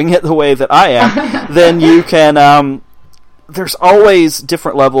stuck doing it the way that I am, then you can, there's always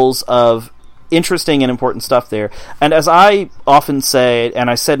different levels of interesting and important stuff there. And as I often say, and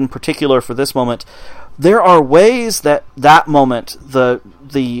I said in particular for this moment, there are ways that moment,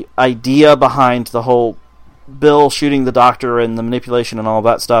 the idea behind the whole Bill shooting the doctor and the manipulation and all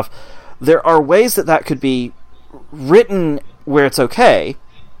that stuff, there are ways that could be written where it's okay,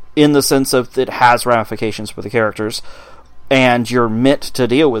 in the sense of it has ramifications for the characters, and you're meant to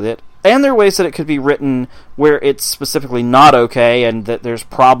deal with it. And there are ways that it could be written where it's specifically not okay, and that there's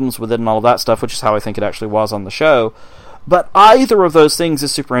problems with it and all of that stuff, which is how I think it actually was on the show. But either of those things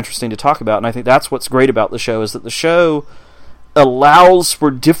is super interesting to talk about, and I think that's what's great about the show, is that the show allows for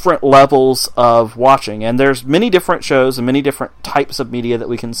different levels of watching. And there's many different shows and many different types of media that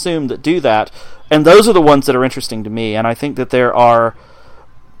we consume that do that, and those are the ones that are interesting to me. And I think that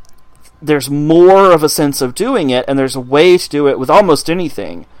there's more of a sense of doing it, and there's a way to do it with almost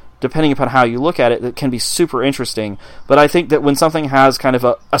anything, depending upon how you look at it, that can be super interesting. But I think that when something has kind of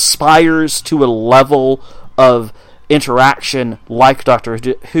aspires to a level of interaction like Doctor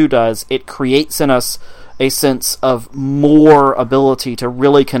Who does, it creates in us a sense of more ability to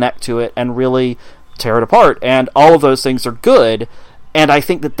really connect to it and really tear it apart. And all of those things are good, and I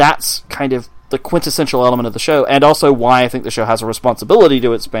think that that's kind of the quintessential element of the show, and also why I think the show has a responsibility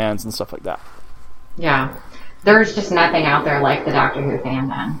to its fans and stuff like that. Yeah. There's just nothing out there like the Doctor Who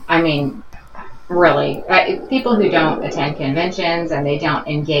fandom. I mean, really. People who don't attend conventions and they don't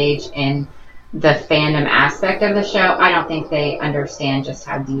engage in the fandom aspect of the show, I don't think they understand just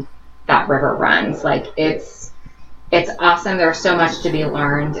how deep that river runs. Like, it's awesome. There's so much to be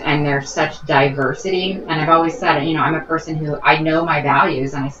learned, and there's such diversity. And I've always said, I'm a person who, I know my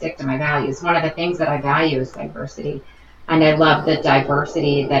values and I stick to my values. One of the things that I value is diversity. And I love the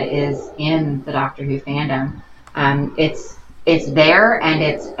diversity that is in the Doctor Who fandom. It's there and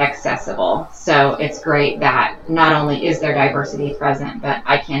it's accessible. So it's great that not only is there diversity present, but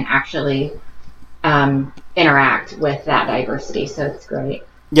I can actually interact with that diversity. So it's great.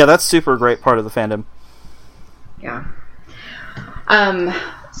 Yeah, that's super great part of the fandom. Yeah.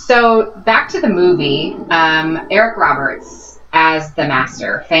 So back to the movie, Eric Roberts as the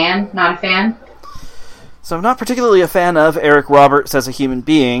Master. Fan? Not a fan? So I'm not particularly a fan of Eric Roberts as a human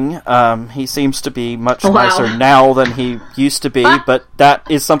being. He seems to be much nicer now than he used to be, but that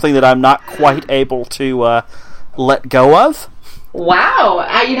is something that I'm not quite able to let go of. Wow.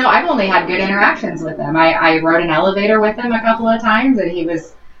 I've only had good interactions with him. I rode an elevator with him a couple of times, and he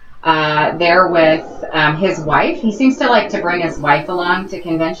was there with his wife. He seems to like to bring his wife along to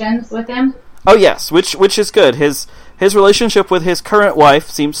conventions with him. Oh yes, which is good. His relationship with his current wife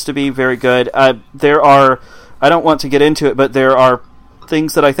seems to be very good. There are, I don't want to get into it, but there are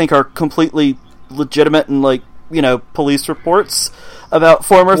things that I think are completely legitimate, and police reports about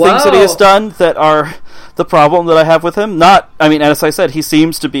former things that he has done that are the problem that I have with him. As I said, he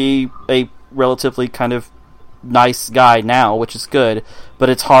seems to be a relatively kind of nice guy now, which is good, but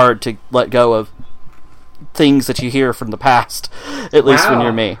it's hard to let go of things that you hear from the past, at least when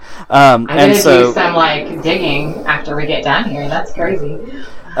you're me. I'm going to do some digging after we get done here. That's crazy.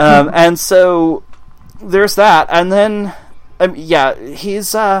 And so there's that, and then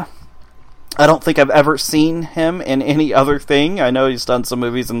he's I don't think I've ever seen him in any other thing. I know he's done some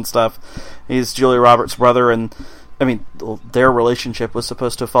movies and stuff. He's Julia Roberts' brother, and I mean, their relationship was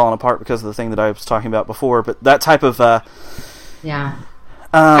supposed to have fallen apart because of the thing that I was talking about before. But that type of yeah.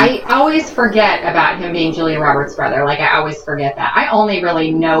 I always forget about him being Julia Roberts' brother. Like, I always forget that. I only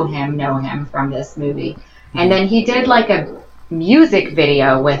really know him from this movie. And then he did, like, a music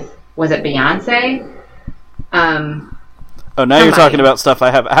video with, was it Beyonce? Oh, now you're talking about stuff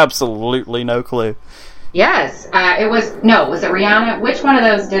I have absolutely no clue. Yes. Was it Rihanna? Which one of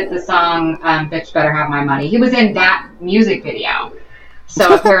those did the song, Bitch Better Have My Money? He was in that music video.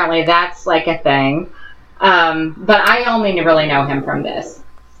 So apparently that's, like, a thing. But I only really know him from this.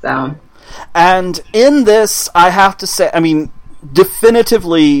 So. And in this, I have to say, I mean,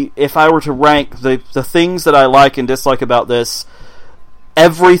 definitively, if I were to rank the things that I like and dislike about this,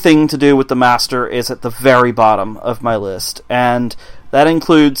 everything to do with the Master is at the very bottom of my list. And that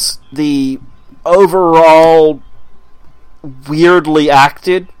includes the overall weirdly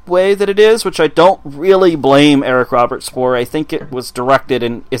acted way that it is, which I don't really blame Eric Roberts for. I think it was directed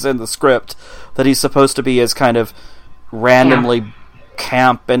and is in the script that he's supposed to be as kind of randomly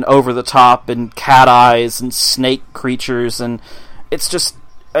camp and over the top and cat eyes and snake creatures, and it's just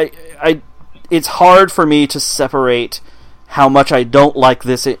it's hard for me to separate how much I don't like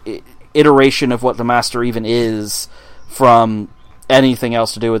this iteration of what the Master even is from anything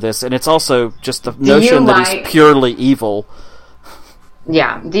else to do with this. And it's also just the notion that he's purely evil.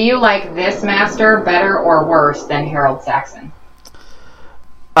 Yeah. Do you like this Master better or worse than Harold Saxon?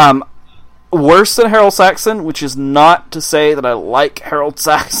 Worse than Harold Saxon, which is not to say that I like Harold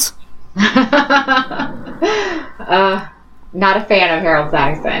Saxon. Not a fan of Harold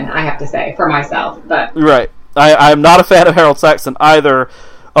Saxon, I have to say, for myself. But right. I'm not a fan of Harold Saxon either,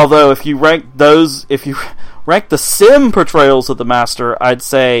 although if you rank the Sim portrayals of the Master, I'd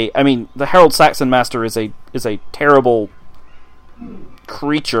say, I mean, the Harold Saxon Master is a terrible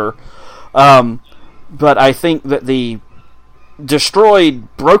creature, but I think that the destroyed,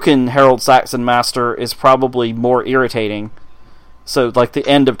 broken Harold Saxon Master is probably more irritating. So, like, the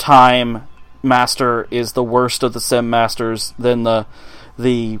End of Time Master is the worst of the Sim Masters, then the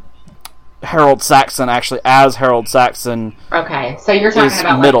Harold Saxon, actually, as Harold Saxon. Okay, so you're talking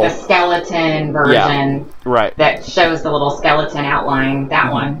about like the skeleton version, right? That shows the little skeleton outline.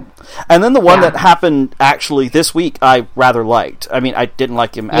 That one, and then the one that happened actually this week, I rather liked. I mean, I didn't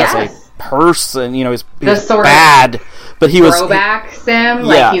like him as a person. You know, he was bad, but he was throwback Sim.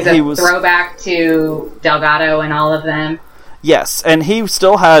 Like he's a throwback to Delgado and all of them. Yes, and he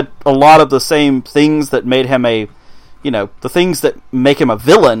still had a lot of the same things that made him the things that make him a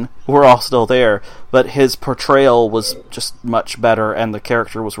villain were all still there, but his portrayal was just much better, and the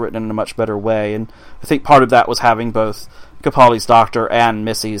character was written in a much better way, and I think part of that was having both Capaldi's Doctor and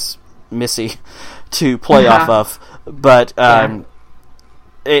Missy to play off of, but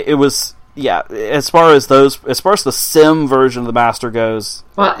it was, as far as the Sim version of the Master goes,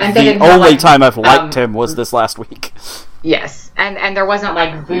 the only time I've liked him was this last week. Yes, and there wasn't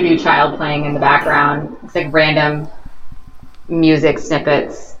like Voodoo Child playing in the background. It's like random music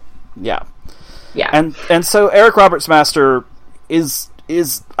snippets. Yeah. And so Eric Roberts' Master is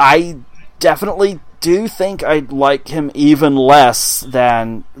I definitely do think I like him even less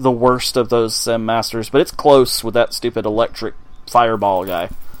than the worst of those Sim Masters, but it's close with that stupid electric fireball guy.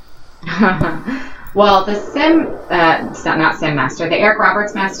 Well, the not Sim Master, the Eric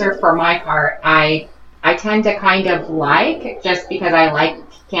Roberts Master, for my part, I tend to kind of like, just because I like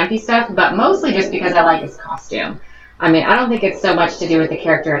campy stuff, but mostly just because I like his costume. I mean, I don't think it's so much to do with the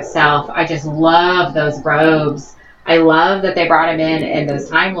character itself. I just love those robes. I love that they brought him in those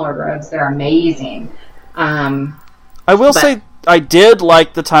Time Lord robes. They're amazing. I will say I did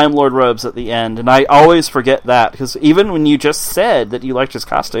like the Time Lord robes at the end, and I always forget that, because even when you just said that you liked his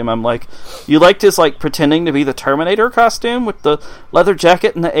costume, I'm like, you liked his, like, pretending to be the Terminator costume with the leather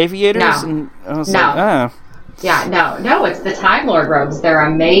jacket and the aviators? No. And I was like, oh. Yeah, no, it's the Time Lord robes. They're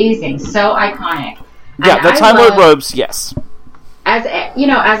amazing. So iconic. Yeah, and the Time Lord robes, yes. As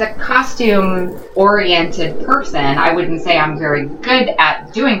a costume-oriented person, I wouldn't say I'm very good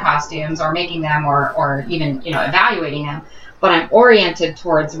at doing costumes or making them or even, evaluating them. But I'm oriented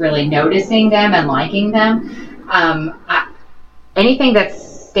towards really noticing them and liking them. Anything that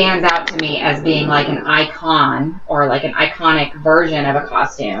stands out to me as being like an icon or like an iconic version of a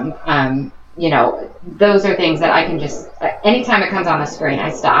costume, those are things that I can just, anytime it comes on the screen,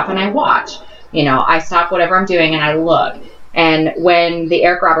 I stop and I watch. I stop whatever I'm doing and I look. And when the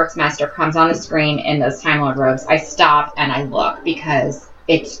Eric Roberts Master comes on the screen in those Time Lord robes, I stop and I look because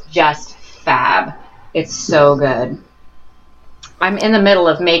it's just fab. It's so good. I'm in the middle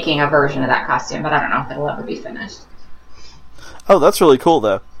of making a version of that costume, but I don't know if it'll ever be finished. Oh, that's really cool,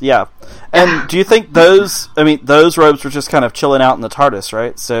 though. Yeah. And do you think those robes were just kind of chilling out in the TARDIS,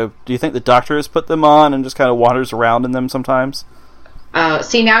 right? So do you think the Doctor has put them on and just kind of wanders around in them sometimes?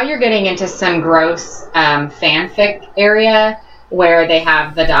 See, now you're getting into some gross fanfic area where they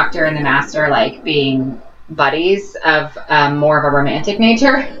have the Doctor and the Master, like, being buddies of more of a romantic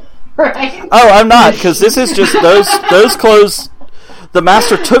nature, right? Oh, I'm not, because this is just those clothes. The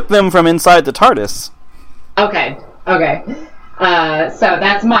Master took them from inside the TARDIS. Okay. So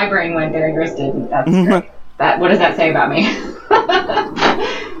that's my brain went there, yours didn't. That's great. What does that say about me?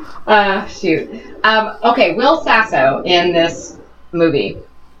 Shoot. Okay, Will Sasso in this movie.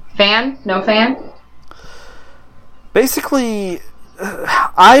 Fan? No fan? Basically,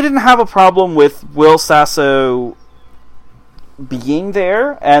 I didn't have a problem with Will Sasso being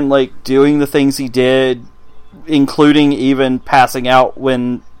there and, like, doing the things he did, including even passing out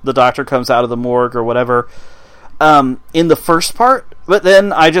when the Doctor comes out of the morgue or whatever, in the first part. But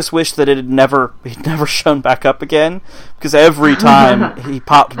then I just wish that he'd never shown back up again, because every time he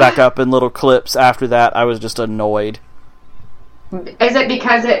popped back up in little clips after that, I was just annoyed. Is it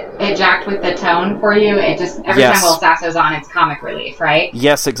because it jacked with the tone for you? It just, every time Will Sasso's on, it's comic relief, right?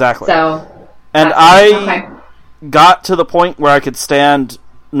 Yes, exactly. So, and I got to the point where I could stand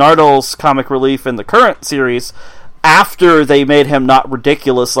Nardol's comic relief in the current series after they made him not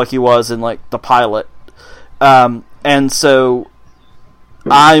ridiculous like he was in, like, the pilot. And so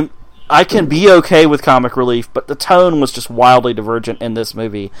I can be okay with comic relief, but the tone was just wildly divergent in this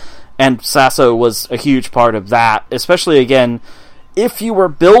movie, and Sasso was a huge part of that. Especially, again, if you were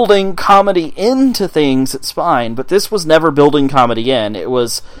building comedy into things, it's fine, but this was never building comedy in. It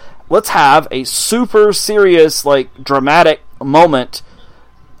was, let's have a super serious, like, dramatic moment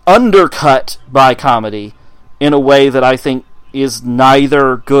undercut by comedy in a way that I think is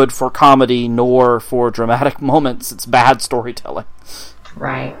neither good for comedy nor for dramatic moments. It's bad storytelling.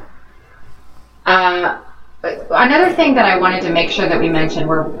 Right. Another thing that I wanted to make sure that we mentioned,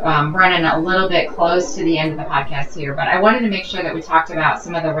 we're running a little bit close to the end of the podcast here, but I wanted to make sure that we talked about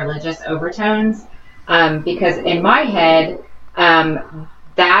some of the religious overtones, because in my head,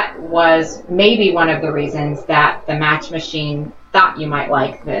 that was maybe one of the reasons that the Match Machine thought you might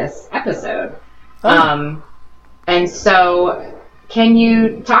like this episode. Oh. And so, can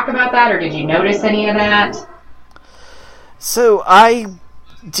you talk about that, or did you notice any of that? So, I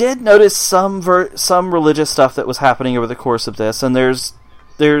did notice some religious stuff that was happening over the course of this, and there's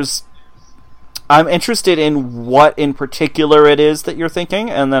I'm interested in what in particular it is that you're thinking,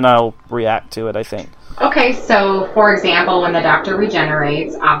 and then I'll react to it, I think. Okay, so, for example, when the Doctor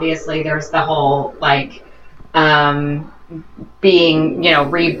regenerates, obviously there's the whole, like, being,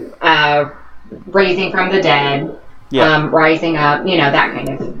 raising from the dead, rising up, that kind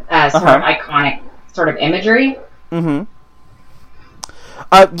of sort of iconic sort of imagery. Mm-hmm.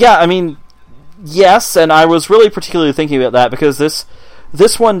 Yes, and I was really particularly thinking about that because this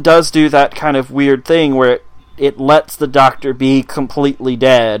one does do that kind of weird thing where it lets the Doctor be completely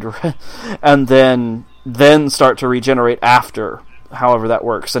dead and then start to regenerate after, however that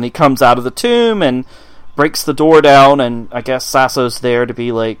works. And he comes out of the tomb and breaks the door down, and I guess Sasso's there to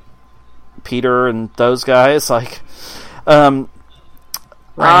be like Peter and those guys. Like,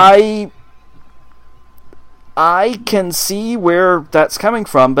 right. I can see where that's coming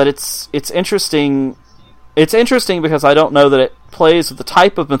from, but it's interesting. It's interesting because I don't know that it plays with the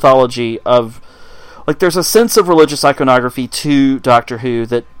type of mythology of, like, there's a sense of religious iconography to Doctor Who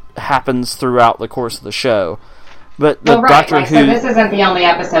that happens throughout the course of the show. But the Doctor Who, so this isn't the only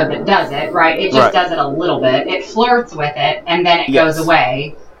episode that does it, right? It just does it a little bit. It flirts with it, and then it goes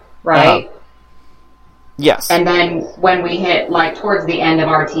away, right? Yes. And then when we hit, like, towards the end of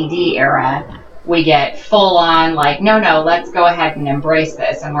RTD era, we get full on, like, no, let's go ahead and embrace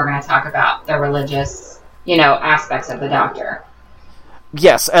this, and we're going to talk about the religious, aspects of the Doctor.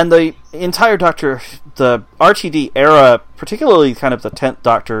 Yes, and the entire Doctor, the RTD era, particularly kind of the 10th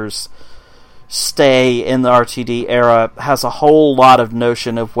Doctor's stay in the RTD era, has a whole lot of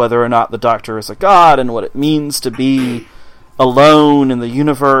notion of whether or not the Doctor is a god and what it means to be alone in the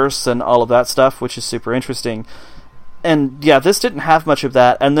universe and all of that stuff, which is super interesting. And yeah, this didn't have much of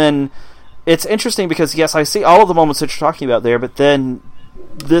that. And then it's interesting because, yes, I see all of the moments that you're talking about there, but then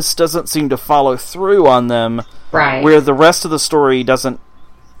this doesn't seem to follow through on them. Right. Where the rest of the story doesn't...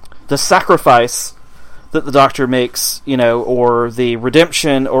 The sacrifice that the Doctor makes, or the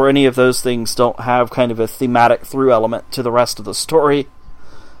redemption or any of those things don't have kind of a thematic through element to the rest of the story.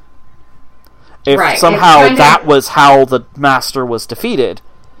 If somehow that was how the Master was defeated,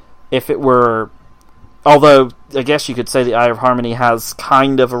 if it were although I guess you could say the Eye of Harmony has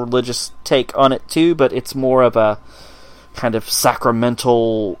kind of a religious take on it too, but it's more of a kind of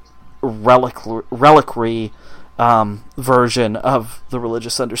sacramental reliquary version of the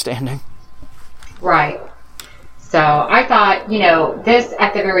religious understanding. Right. So I thought, this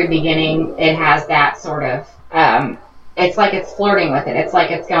at the very beginning, it has that sort of, it's like it's flirting with it. It's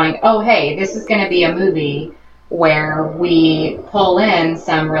like it's going, oh, hey, this is going to be a movie where we pull in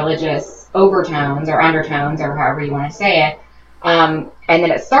some religious overtones or undertones or however you want to say it. And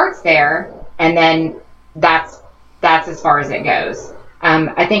then it starts there, and then that's as far as it goes.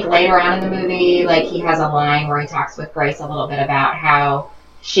 I think later on in the movie, like, he has a line where he talks with Grace a little bit about how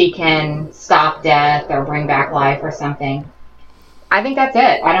she can stop death or bring back life or something. I think that's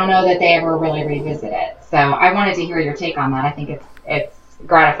it. I don't know that they ever really revisit it. So I wanted to hear your take on that. I think it's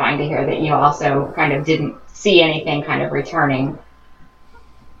gratifying to hear that you also kind of didn't see anything kind of returning.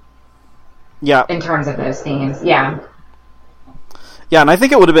 Yeah. In terms of those themes. Yeah. Yeah, and I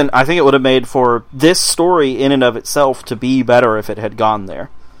think it would have made for this story in and of itself to be better if it had gone there.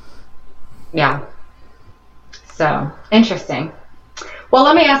 Yeah. So, interesting. Well,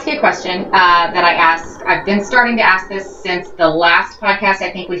 let me ask you a question that I asked. I've been starting to ask this since the last podcast.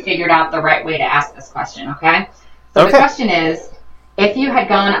 I think we figured out the right way to ask this question, okay? So The question is, if you had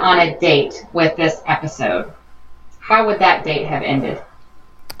gone on a date with this episode, how would that date have ended?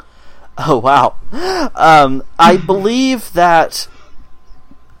 Oh, wow. I believe that...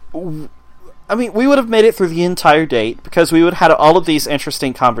 I mean, we would have made it through the entire date because we would have had all of these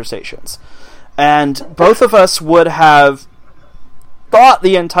interesting conversations. And both of us would have thought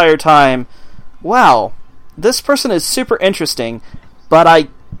the entire time, wow, this person is super interesting, but I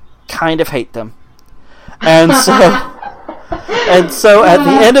kind of hate them. And so at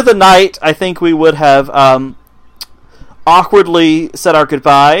the end of the night, I think we would have awkwardly said our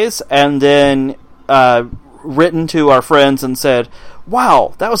goodbyes and then written to our friends and said,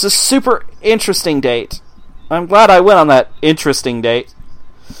 wow, that was a super interesting date. I'm glad I went on that interesting date.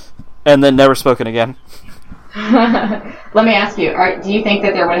 And then never spoken again. Let me ask you, do you think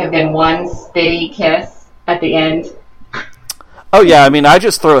that there would have been one spitty kiss at the end? Oh yeah, I mean, I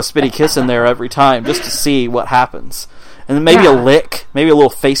just throw a spitty kiss in there every time just to see what happens. And then maybe a lick, maybe a little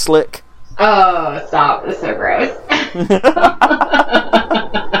face lick. Oh, stop. That's so gross.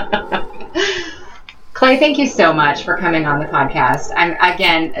 Clay, thank you so much for coming on the podcast.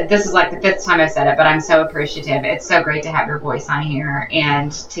 Again, this is like the 5th time I've said it, but I'm so appreciative. It's so great to have your voice on here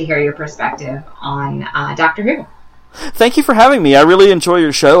and to hear your perspective on Doctor Who. Thank you for having me. I really enjoy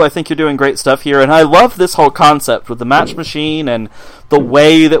your show. I think you're doing great stuff here, and I love this whole concept with the match machine and the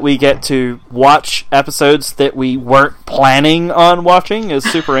way that we get to watch episodes that we weren't planning on watching is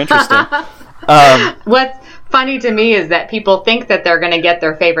super interesting. What's funny to me is that people think that they're going to get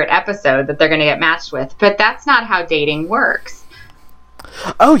their favorite episode that they're going to get matched with, but that's not how dating works.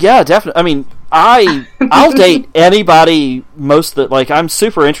 Oh yeah, definitely. I mean, I'll date anybody. I'm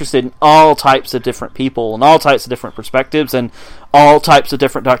super interested in all types of different people and all types of different perspectives and all types of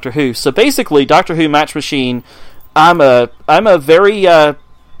different Doctor Who. So basically, Doctor Who Match Machine. I'm a very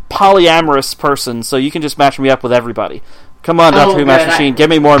polyamorous person, so you can just match me up with everybody. Come on, Doctor Who Match Machine, give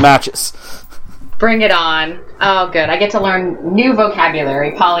me more matches. Bring it on. Oh, good. I get to learn new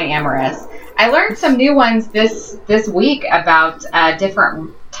vocabulary, polyamorous. I learned some new ones this week about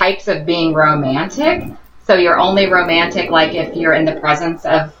different types of being romantic. So you're only romantic like if you're in the presence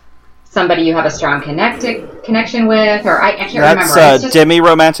of somebody you have a strong connection with, or I can't remember. That's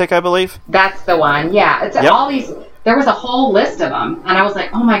demi-romantic, I believe. That's the one. Yeah. It's all these. There was a whole list of them, and I was like,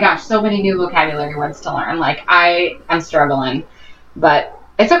 oh my gosh, so many new vocabulary words to learn. Like, I'm struggling. But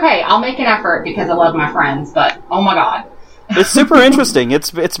it's okay. I'll make an effort because I love my friends, but oh my god. It's super interesting. It's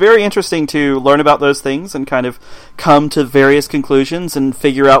very interesting to learn about those things and kind of come to various conclusions and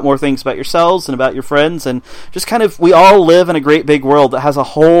figure out more things about yourselves and about your friends, and just kind of, we all live in a great big world that has a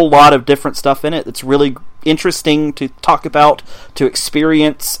whole lot of different stuff in it that's really interesting to talk about, to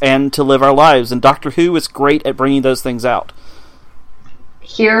experience, and to live our lives. And Doctor Who is great at bringing those things out.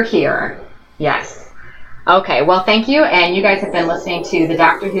 Hear, hear. Yes. Okay, well, thank you, and you guys have been listening to the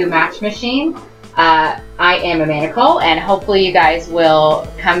Doctor Who Match Machine. I am Amanda Cole, and hopefully you guys will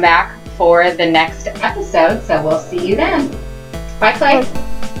come back for the next episode, so we'll see you then. Bye, Clay.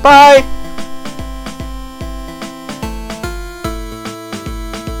 Bye.